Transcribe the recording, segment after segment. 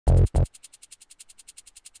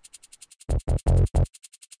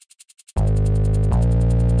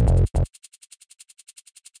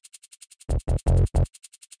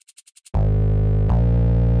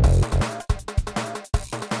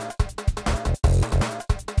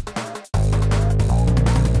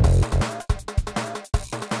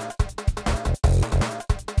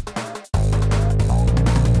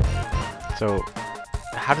So,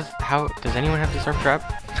 how does anyone have to surf trap?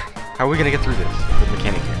 How are we gonna get through this with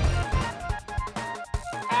mechanic here?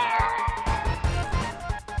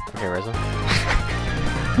 Okay, Reza.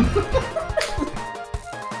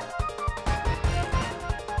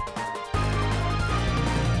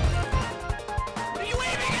 What are you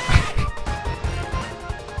aiming at?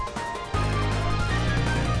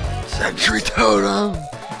 Sentry totem.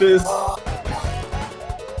 This.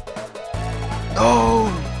 No.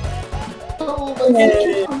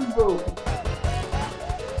 Yeah.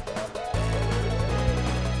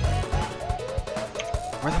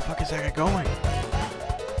 Where the fuck is that guy going?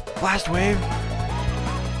 Blast wave.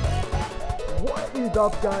 What is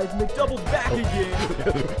up, guys? McDouble's back again.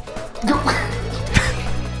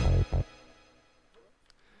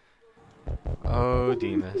 Oh,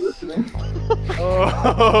 Deamus.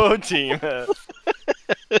 Oh, Deamus.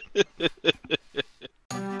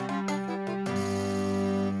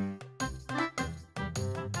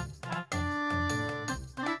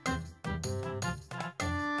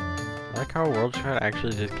 I like how World Chat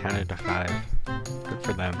actually just counted to 5. Good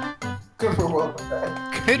for them. Good for World Chat.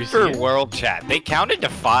 You Good see for it? World Chat. They counted to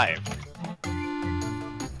 5.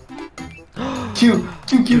 Q.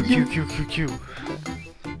 Q.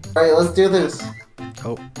 Alright, let's do this.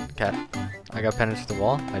 Oh, cat. I got penance to the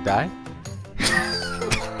wall. I die.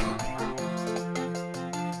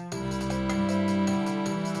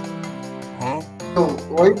 Oh,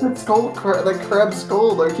 why is it skull like crab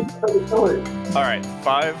skull? Like keep trying to kill it. Alright,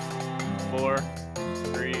 5, 4,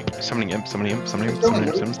 3, Summoning imp. Kill it, kill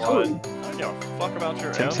it. 1. I don't give a fuck about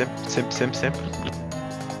your Simp.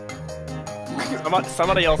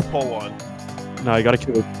 Somebody else pull one. No, you gotta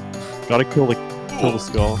kill the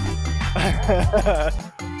skull.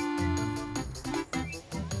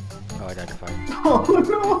 Oh, I died to 5. Oh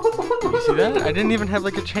no! You see that? I didn't even have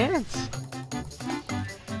like a chance.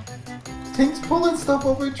 Tank's pulling stuff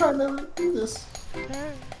while we're trying to do this.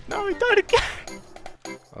 No, he died again.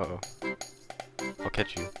 Uh-oh. I'll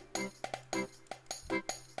catch you.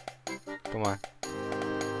 Come on.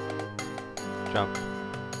 Jump.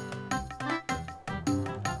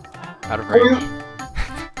 Out of range.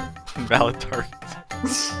 Valid target.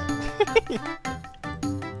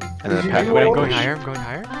 And then Did you pack do Wait, I'm all going this? higher, I'm going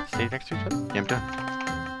higher. Stay next to each other. Yeah, I'm done.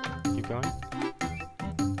 Keep going.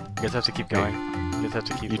 You guys have to keep going. You guys have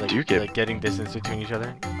to keep You like, do get- like getting distance between each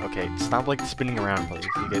other. Okay, stop like spinning around, please.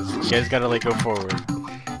 You guys gotta like go forward.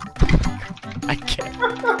 I can't.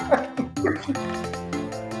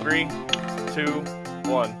 3, 2,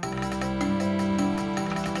 1.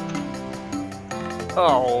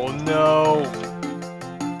 Oh no.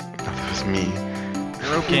 That was me.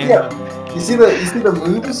 Broken. Yeah. You see the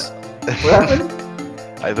moves? What happened?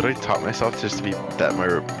 I literally taught myself just to be that's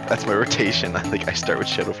my rotation. I start with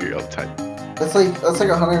Shadow Fury all the time. That's like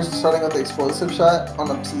a hunter starting with the explosive shot on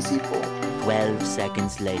a CC pull. 12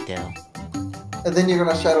 seconds later. And then you're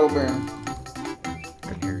gonna shadow burn.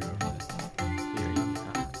 I can hear you over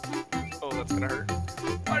there. Oh, that's gonna hurt.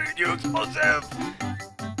 Why did you explosive?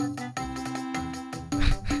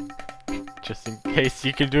 Just in case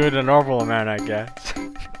you can do it a normal amount, I guess.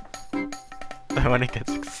 That when it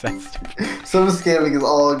gets excessive. Some scaling is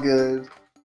all good.